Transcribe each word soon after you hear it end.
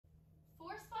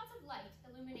light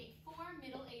illuminate four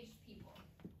middle-aged people.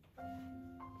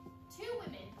 Two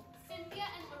women, Cynthia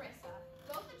and Larissa,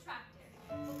 both attractive,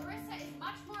 but Larissa is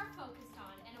much more focused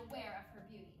on and aware of her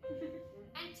beauty.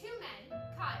 And two men,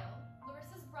 Kyle,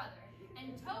 Larissa's brother,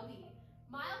 and Toby,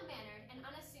 mild-mannered and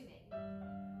unassuming.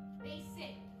 They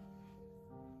sing.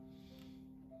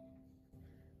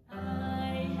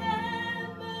 I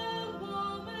am a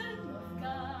woman of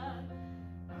God.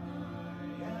 I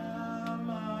am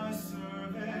a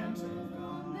servant of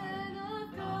God. Man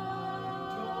of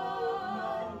God. Don't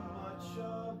know much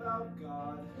about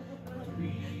God, but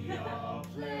we all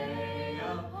play a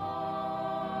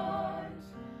part.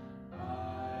 I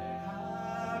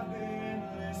have been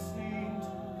listening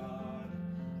to God.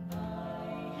 I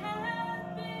have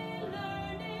been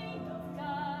learning of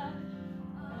God.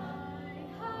 I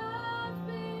have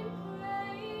been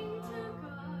praying to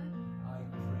God. I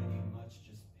pretty much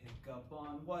just pick up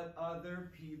on what other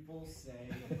people say.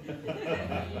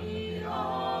 We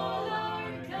all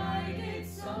are guided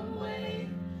some way,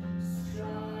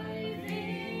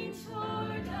 striving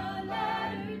toward a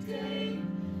latter day,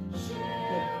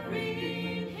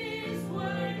 sharing His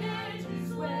word and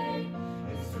His way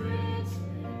is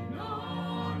written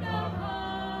on our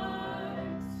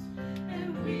hearts,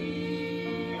 and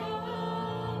we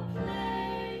all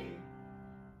play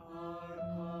Our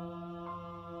part.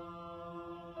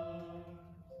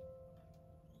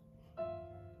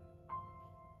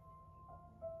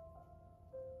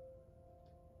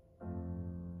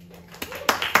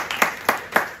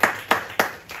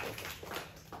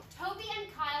 Toby and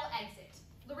Kyle exit.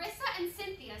 Larissa and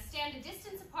Cynthia stand a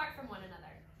distance apart from one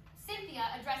another. Cynthia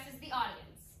addresses the audience.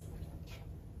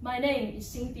 My name is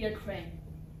Cynthia Crane.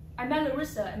 I met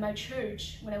Larissa at my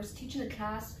church when I was teaching a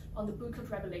class on the book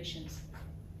of Revelations.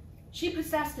 She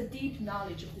possessed a deep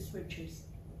knowledge of the scriptures.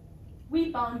 We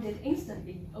bonded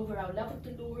instantly over our love of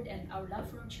the Lord and our love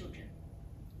for our children.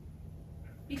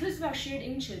 Because of our shared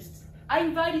interests, I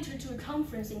invited her to a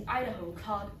conference in Idaho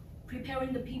called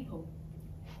Preparing the People,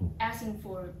 asking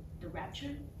for the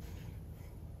rapture.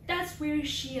 That's where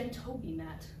she and Toby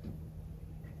met.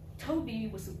 Toby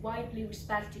was a widely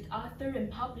respected author and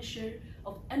publisher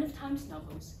of end-of-times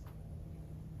novels.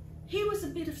 He was a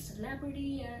bit of a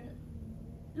celebrity, and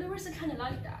Larissa kind of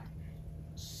liked that.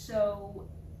 So,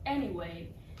 anyway,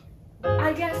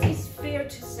 I guess it's fair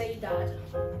to say that,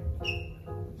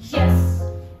 yes,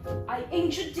 I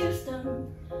introduced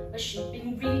them, but she'd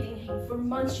been reading him for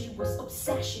months. She was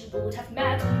obsessed, she would have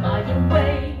met him either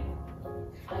way.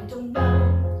 I don't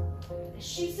know that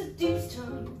she seduced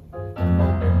him. The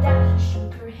moment that he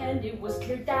shook her hand, it was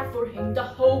clear that for him the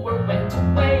whole world went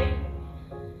away.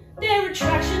 Their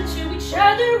attraction to each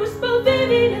other was both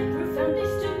vivid and profound. They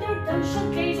stood there dumb,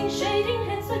 gazing, shaking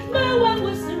hands like no one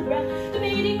was around. The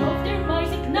meeting of their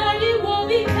minds ignited what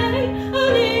became a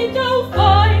little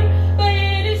fire. But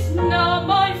it is not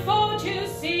my fault, you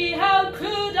see. How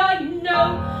could I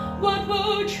know what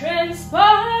would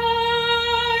transpire?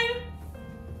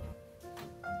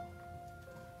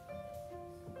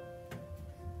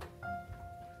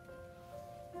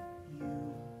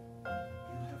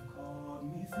 You have called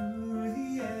me through the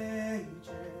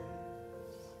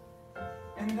ages,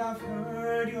 and I've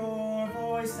heard your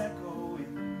voice echo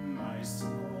in my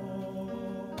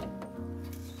soul.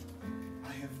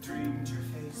 I have dreamed your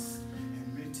face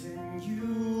and written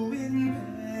you in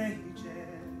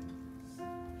pages,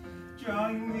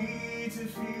 drawing me to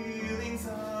feelings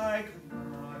I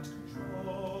could not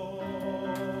control.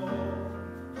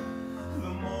 The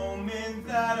moment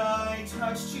that I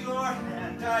touched your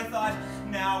hand, I thought,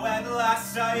 now at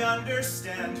last I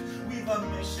understand. We've a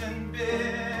mission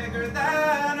bigger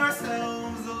than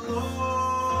ourselves alone.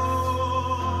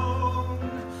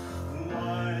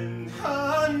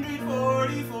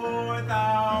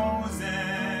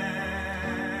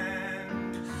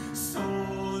 144,000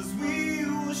 souls we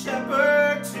will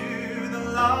shepherd to the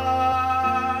light.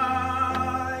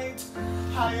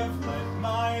 I have let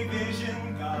my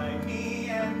vision guide me,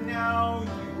 and now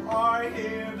you are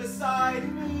here beside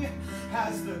me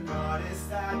as the goddess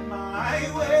that my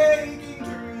waking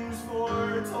dreams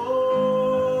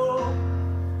foretold.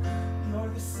 You're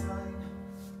the sign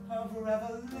of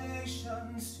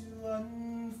revelations to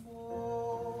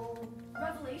unfold.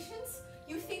 Revelations?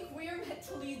 You think we're meant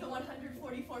to lead the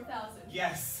 144,000?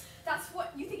 Yes, That's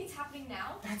what, you think it's happening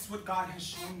now? that's what God has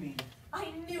shown me. I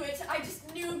knew it. I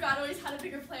just knew God always had a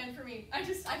bigger plan for me. I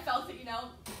felt it, you know.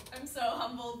 I'm so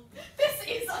humbled. This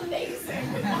is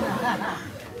amazing.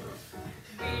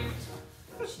 Weird.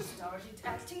 She started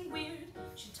acting weird.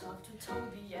 She talked to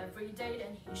Toby every day,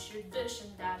 and he shared vision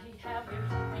that he had where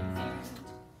he reviewed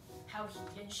how he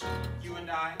and she You and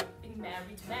I, been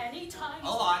married many times. A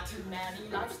lot. Many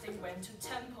lives they went to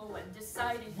temple and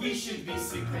decided We should be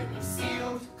secretly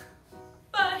sealed.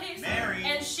 But he's Married.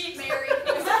 and she's Married.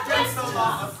 That's the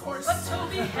law, of course. But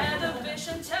Toby had a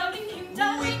vision telling him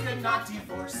that We could not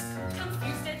divorce.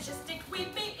 confused and just think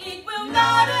it will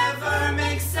Not ever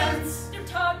make sense. They're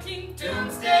talking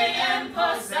Doomsday and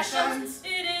possessions.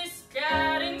 It is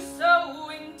getting so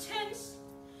intense.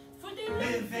 For they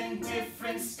Live in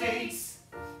different states.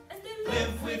 and they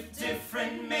Live with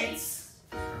different mates.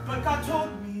 But God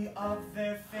told me of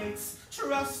their fates.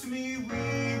 Trust me,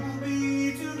 we will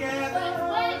be together.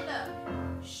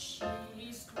 When?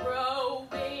 She's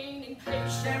growing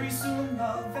impatient. Very soon,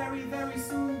 love. Very, very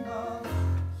soon, love.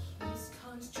 He's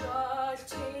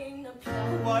constructing a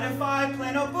plan. What if I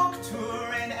plan a book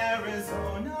tour in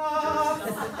Arizona?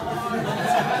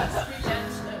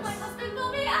 My husband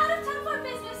will be out of town for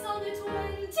business on the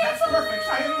 24th. That's perfect.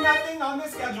 I have nothing on the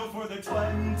schedule for the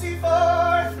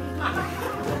 24th.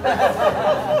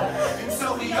 And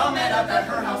so we all met up at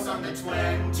her house on the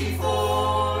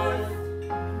 24th.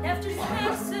 After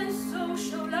sex and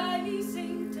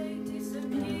socializing, they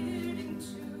disappeared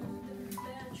into the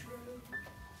bedroom.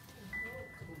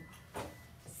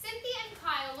 Cynthia and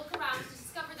Kyle look around to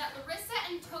discover that Larissa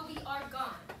and Toby are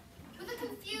gone. With a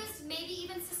confused, maybe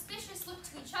even suspicious look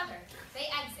to each other, they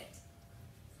exit.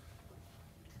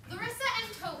 Larissa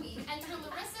and Toby enter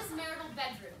Larissa's marital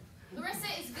bedroom. Larissa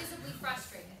is visibly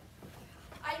frustrated.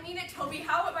 I mean it, Toby.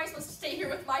 How am I supposed to stay here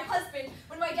with my husband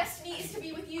when my destiny is to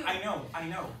be with you? I know.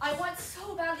 I want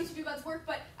so badly to do God's work,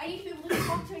 but I need to be able to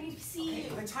talk to you. I need to see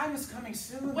you. The time is coming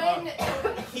soon. When?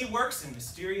 He works in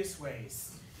mysterious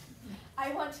ways.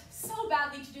 I want so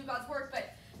badly to do God's work,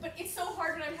 but it's so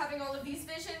hard when I'm having all of these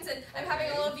visions and I'm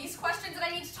having all of these questions and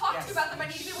I need to talk to you about them. I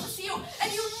need to be able to see you,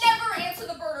 and you never answer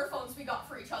the burner phones we got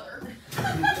for each other.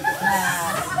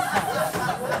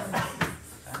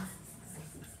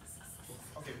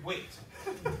 Okay, wait.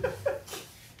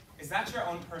 Is that your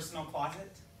own personal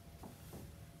closet?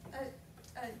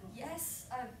 Yes.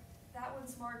 That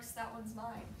one's Mark's, that one's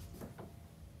mine.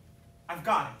 I've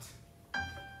got it.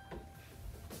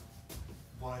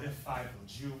 What if I build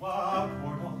you a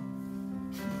portal?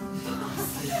 A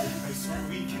place where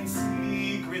we can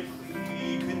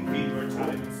secretly convene, where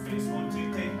time and space won't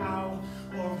dictate how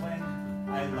or when.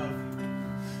 I love you.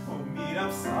 We'll meet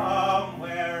up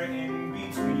somewhere in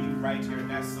between, right here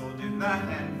nestled in the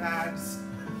handbags,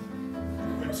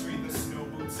 between the snow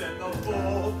boots and the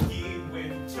bulky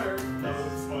winter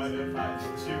clothes. What if I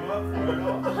built you a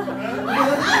portal?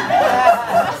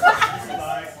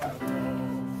 Like one of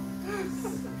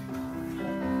those.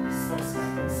 So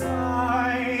step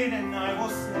inside and I will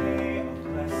say a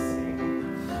blessing,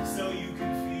 so you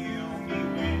can feel me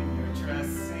when you're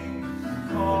dressing.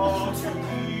 Call to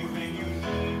me when you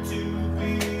need to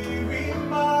be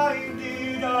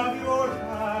reminded of your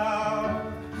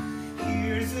vow.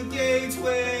 Here's a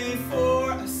gateway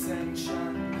for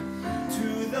ascension to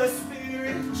the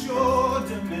spiritual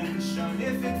dimension.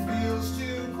 If it feels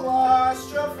too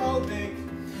claustrophobic,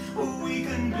 we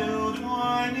can build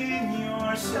one in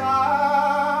your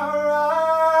shower.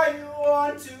 I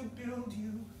want to build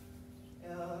you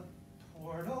a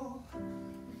portal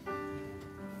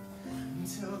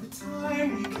until the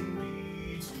time we can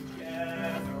be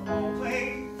together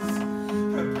always,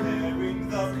 preparing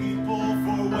the people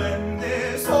for when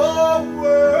this whole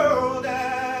world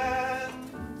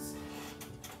ends.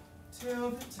 Till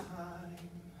the time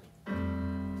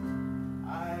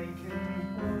I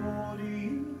can hold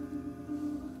you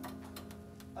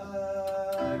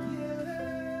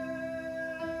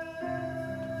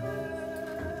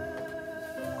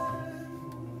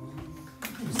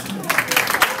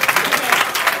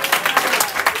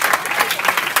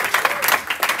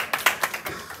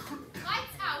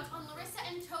Lights out on Larissa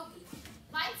and Toby.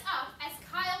 Lights up as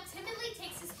Kyle timidly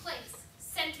takes his place,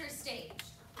 center stage.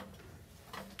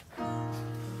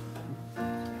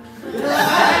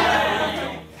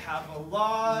 Have a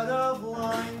lot of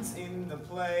lines in the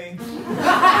play.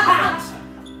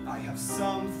 I have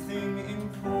something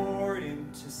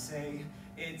important to say.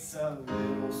 It's a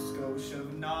little skosh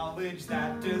of knowledge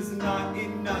that does not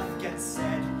enough get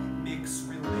said. Mix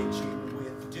religion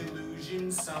with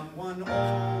delusion, someone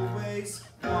always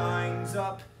winds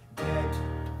up dead.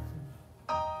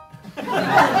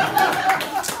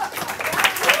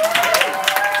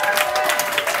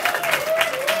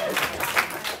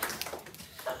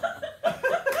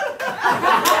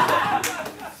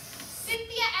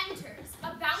 Cynthia enters.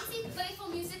 A bouncy, playful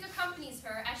music accompanies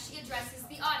her as she addresses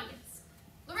the audience.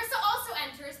 Larissa also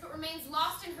enters, but remains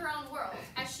lost in her own world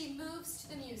as she moves to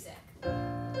the music.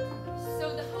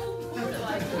 So the whole portal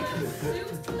idea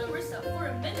suits Larissa for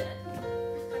a minute.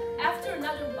 But after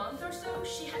another month or so,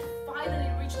 she had finally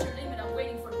reached her limit of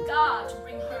waiting for God to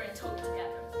bring her and Toby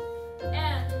together.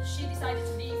 And she decided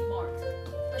to leave Mark.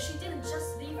 But she didn't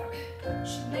just leave her.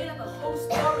 She made up a whole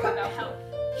story about how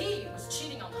he was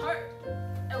cheating on her.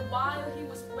 And while he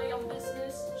was away on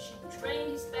business, she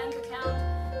drained his bank account,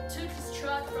 took his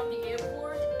truck from the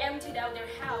airport, emptied out their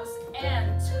house,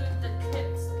 and took the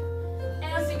kids.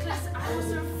 And because I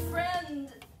was her friend,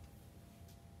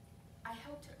 I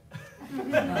helped her.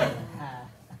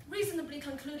 Reasonably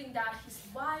concluding that his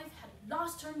wife had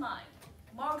lost her mind,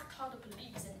 Mark called the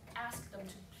police and asked them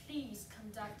to please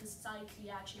conduct a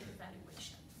psychiatric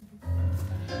evaluation.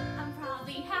 I'm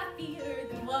probably happier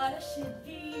than what I should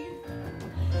be.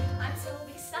 I'm so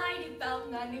excited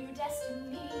about my new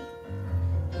destiny.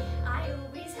 I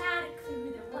always had a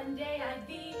clue that one day I'd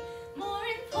be more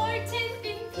important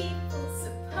than people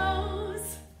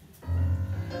suppose.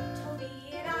 Toby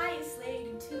and I are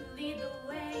slated to lead the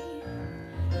way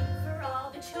for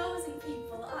all the chosen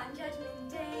people on Judgment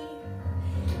Day.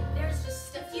 There's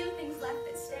just a few things left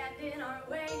that stand in our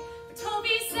way, but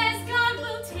Toby says God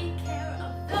will take care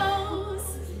of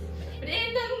those. But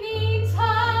in the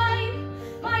meantime,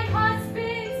 my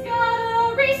husband's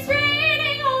got a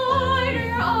restraining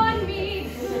order on me,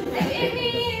 and in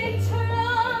the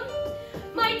interim,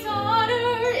 my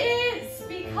daughter is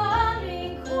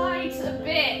becoming quite a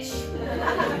bitch.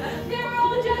 They're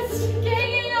all just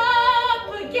ganging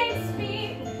up against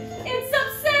me. It's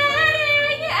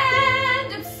upsetting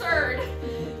and absurd.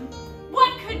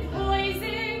 What could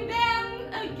poison them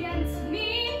against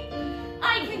me?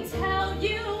 I can tell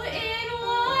you in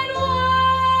one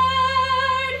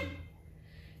word.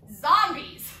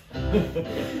 Zombies.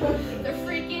 They're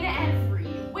freaking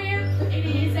everywhere. It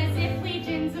is as if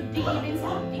legions of demons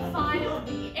would be flying over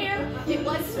the air. It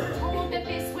was told that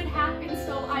this would happen,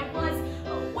 so I was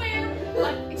aware.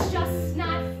 But it's just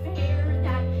not fair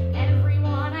that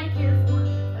everyone I care for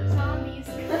are zombies.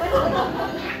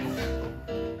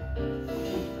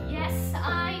 Yes,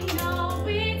 I know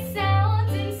it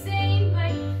sounds insane,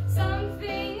 but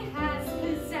something has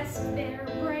possessed their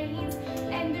brains,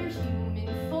 and their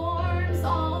human forms,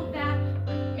 all that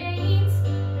remains.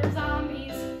 They're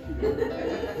zombies.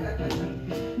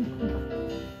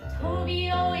 Toby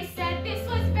always said this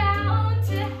was bound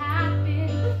to happen.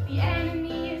 The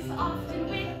enemy is often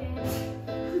within.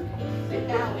 But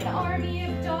now an army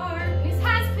of darkness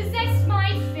has possessed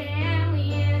my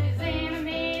family and is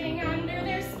animating under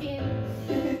their skin.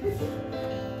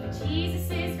 But Jesus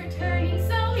is returning,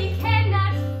 so he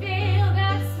cannot fail.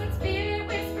 That's what Spirit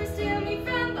whispers to me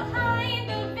from behind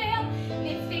the veil. And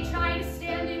if they try to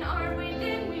stand in our way,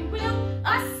 then we will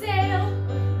assail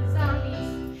the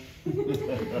zombies.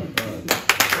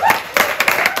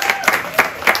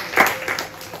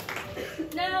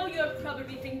 Now you're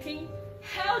probably thinking,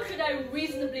 how could I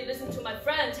reasonably listen to my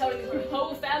friend telling her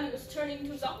whole family was turning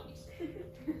into zombies?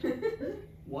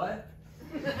 What?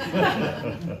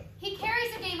 He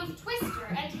carries a game of Twister,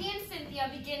 and he and Cynthia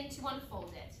begin to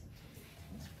unfold it.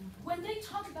 When they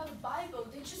talk about the Bible,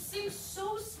 they just seem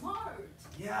so smart.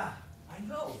 Yeah, I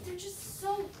know. They're just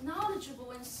so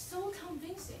knowledgeable and so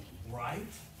convincing.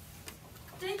 Right?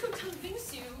 They could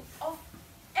convince you of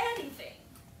anything.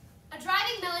 A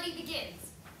driving melody begins.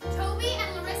 Toby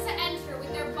and Larissa enter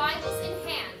with their Bibles in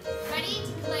hand, ready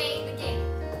to play the game.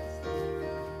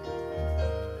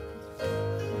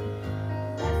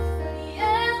 Left foot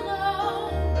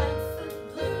yellow, right foot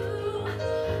blue.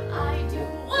 I do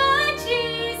what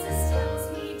Jesus tells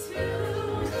me to.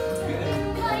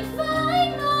 Might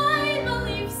find my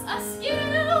beliefs askew,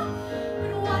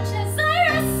 but watch as I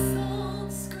wrestle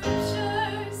the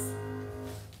scriptures.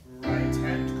 Right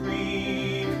hand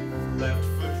green, left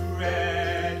foot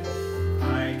red.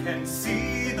 I can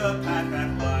see the path that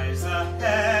lies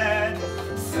ahead.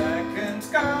 Second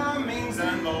comings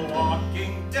and the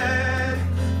walking dead.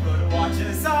 But watch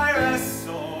as I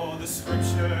wrestle the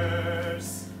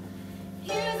scriptures.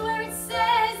 Here's where it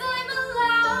says I'm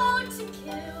allowed to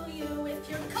kill you if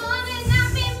you're coming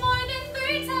at me more than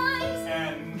 3 times.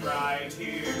 And right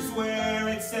here's where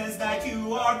it says that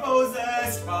you are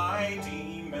possessed by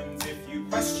demons. If you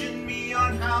question me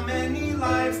on how many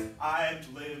lives I've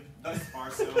lived thus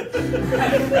far, so red,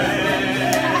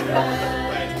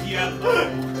 yellow.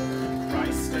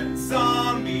 Christ and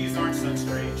zombies aren't such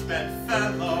strange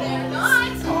bedfellows. They're not.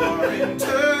 Our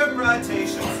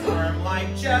interpretations squirm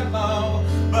like jello,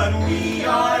 but we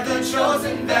are the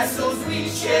chosen vessels. We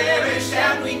cherish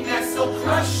and we nestle,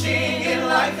 crushing it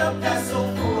like a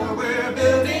pestle. For we're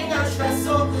building a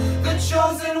trestle. The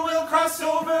chosen will cross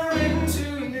over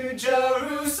into New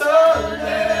Jerusalem.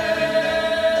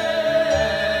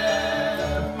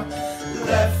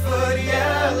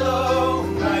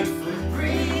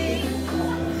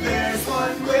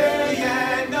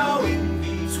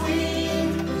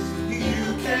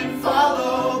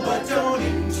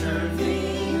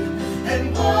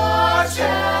 and watch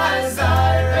as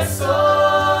I wrestle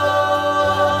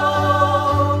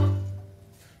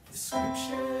the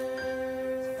scriptures.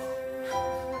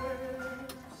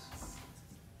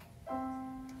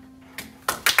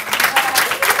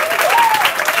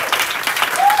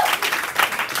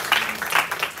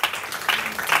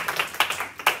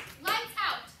 Lights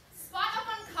out. Spot up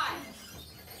on Kyle.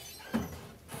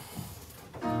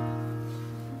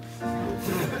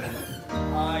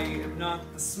 I am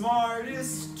not the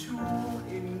smartest tool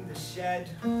in the shed,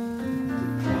 but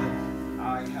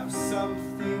I have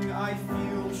something I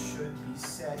feel should be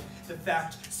said. The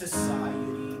fact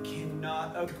society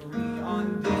cannot agree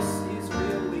on this is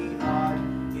really odd.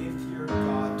 If your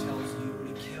God tells you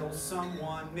to kill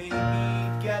someone, maybe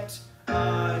get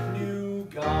a new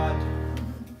God.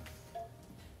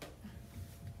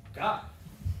 God.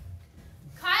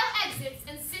 Kyle exits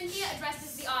and Cynthia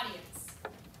addresses the audience.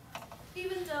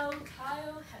 Even though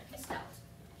Kyle had his doubts,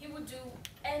 he would do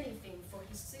anything for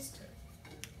his sister.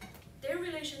 Their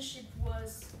relationship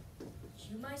was,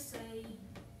 you might say,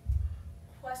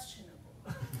 questionable.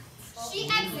 She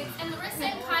exits and Larissa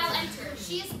and Kyle enter.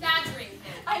 She is badgering him.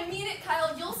 I mean it,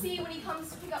 Kyle. You'll see when he comes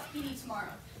to pick up PD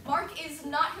tomorrow. Mark is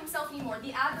not himself anymore.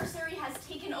 The adversary has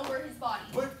taken over his body.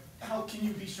 But how can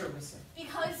you be sure, Lisa?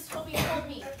 Because Toby told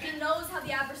me. He knows how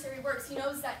the adversary works. He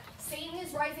knows that Satan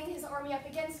is rising his army up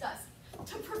against us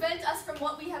to prevent us from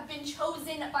what we have been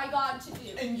chosen by God to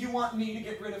do. And you want me to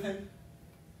get rid of him?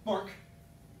 Mark?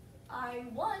 I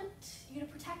want you to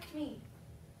protect me,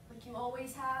 like you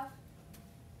always have.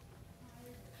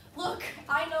 Look,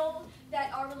 I know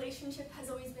that our relationship has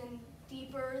always been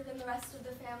deeper than the rest of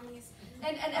the families.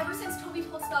 And ever since Toby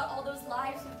told us about all those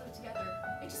lives we've lived together,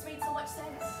 it just made so much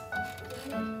sense.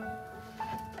 Didn't it?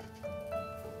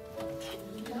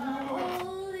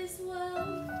 All is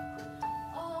well.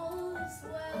 All is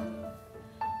well.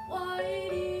 Why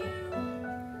do you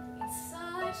need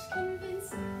such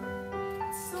convincing?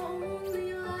 It's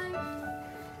only life.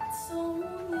 It's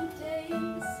only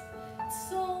days.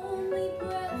 It's only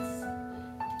breaths.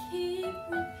 Keep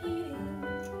repeating.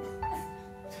 And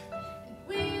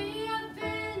we have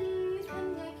been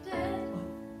connected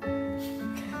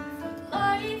for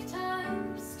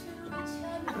lifetimes to each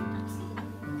other.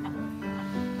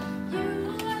 You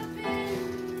have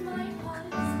been my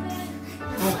husband.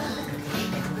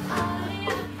 I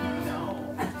have been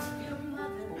your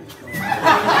mother.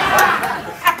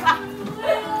 You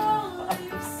will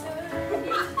always serve me.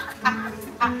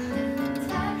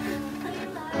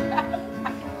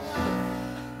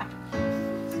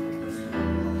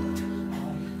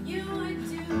 You would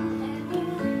do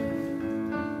anything.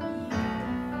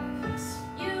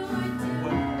 You would do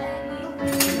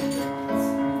anything.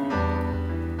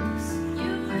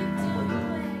 You would do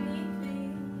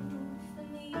anything for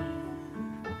me.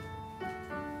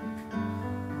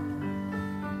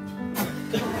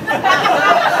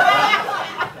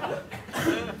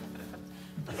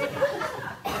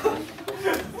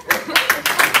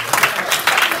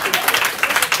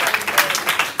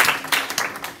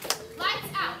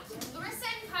 Lights out. Larissa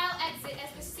and Kyle exit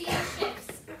as the scene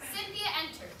shifts. Cynthia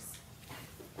enters.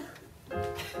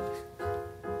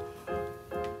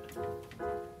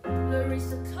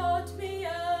 Larissa called me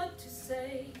up to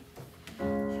say,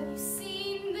 Have you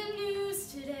seen the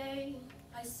news today?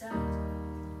 I said,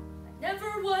 I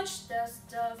never watched that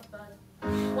stuff, but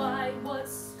why,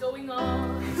 what's going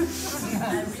on?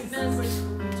 I remembered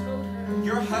who told her.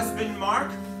 Your husband,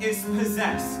 Mark, is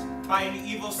possessed by an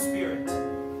evil spirit.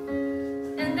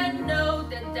 And I know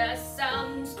that that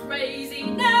sounds crazy.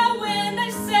 Now when I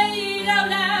say it out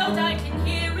loud, I can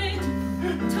hear it.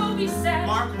 Toby said,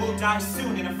 Mark will die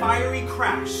soon in a fiery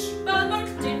crash. but Mark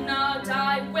did not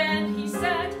die when he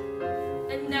said.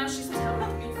 And now she's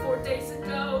telling me 4 days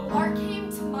ago. Mark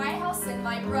came to my house and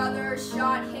my brother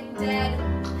shot him dead.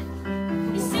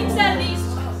 He seems at least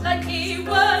like he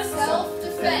was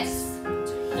Self-defense.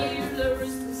 to hear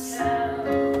Larissa's tell.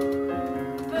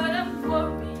 But I'm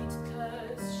worried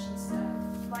because she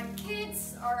said, My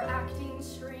kids are acting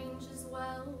strange as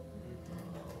well.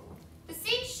 The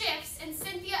scene shifts and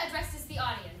Cynthia addresses the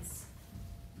audience.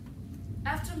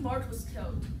 after Mark was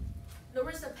killed,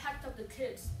 Larissa packed up the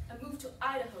kids and moved to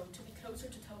Idaho to be closer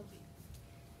to Toby.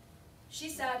 She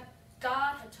said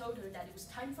God had told her that it was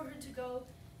time for her to go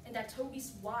and that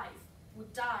Toby's wife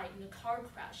would die in a car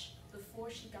crash before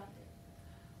she got there.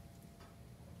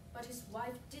 But his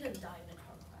wife didn't die in a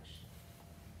car crash,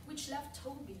 which left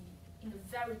Toby in a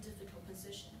very difficult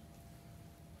position.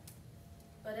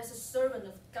 But as a servant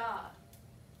of God,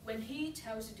 when he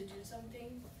tells you to do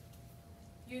something,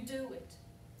 you do it.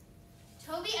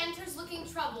 Toby enters looking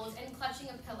troubled and clutching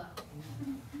a pillow.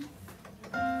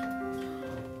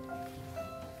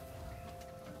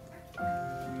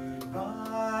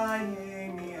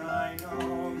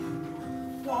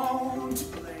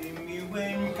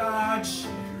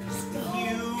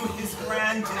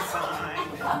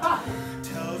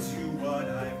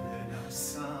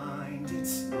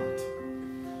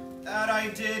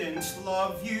 didn't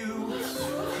love you.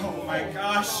 Oh my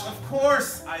gosh, of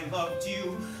course I loved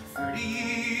you. 30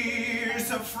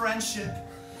 years of friendship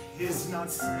is not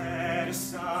set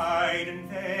aside in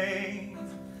vain.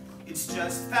 It's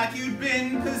just that you'd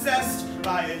been possessed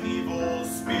by an evil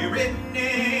spirit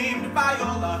named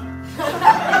Viola. You didn't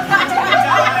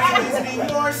die visiting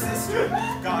your sister.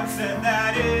 God said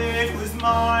that it was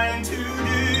mine to do.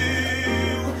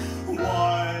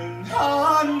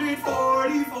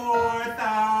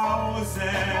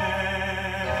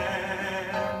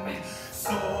 144,000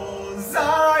 souls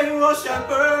I will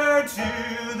shepherd to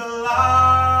the light.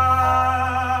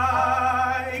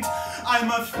 I'm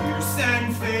a fierce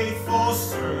and faithful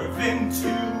servant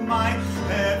to my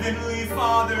heavenly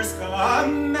Father's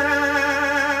command.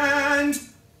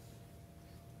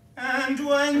 And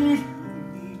when you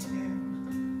meet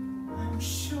him, I'm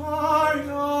sure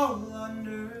you'll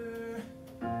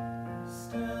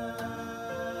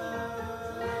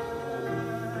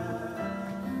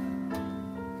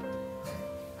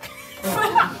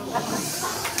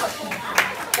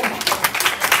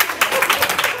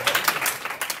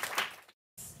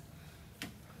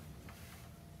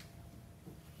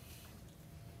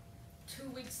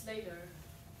Later,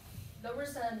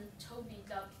 Larissa and Toby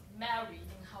got married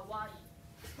in Hawaii.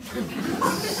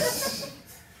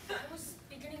 I was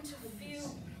beginning to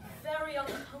feel very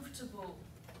uncomfortable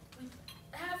with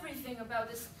everything about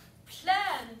this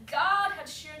plan God had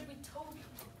shared with Toby.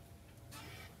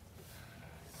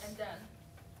 And then,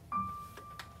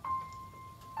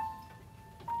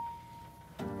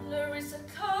 Larissa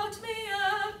called me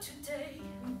up today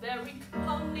and very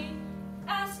calmly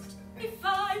asked if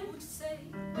I would say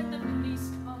when the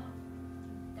police called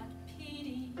that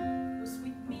Petey was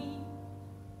with me.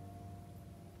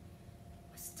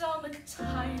 My stomach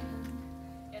tightened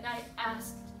and I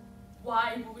asked,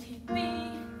 why would he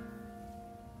be?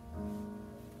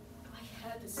 I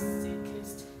had the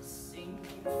sickest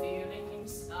sinking feeling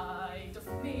inside of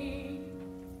me.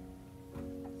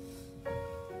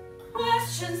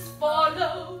 Questions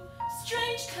follow,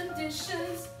 strange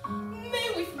conditions,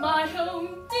 me with my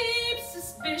own deep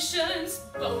suspicions.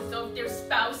 Both of their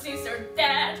spouses are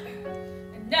dead,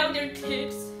 and now their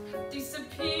kids have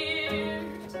disappeared.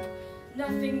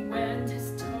 Nothing went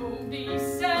as Toby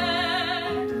said.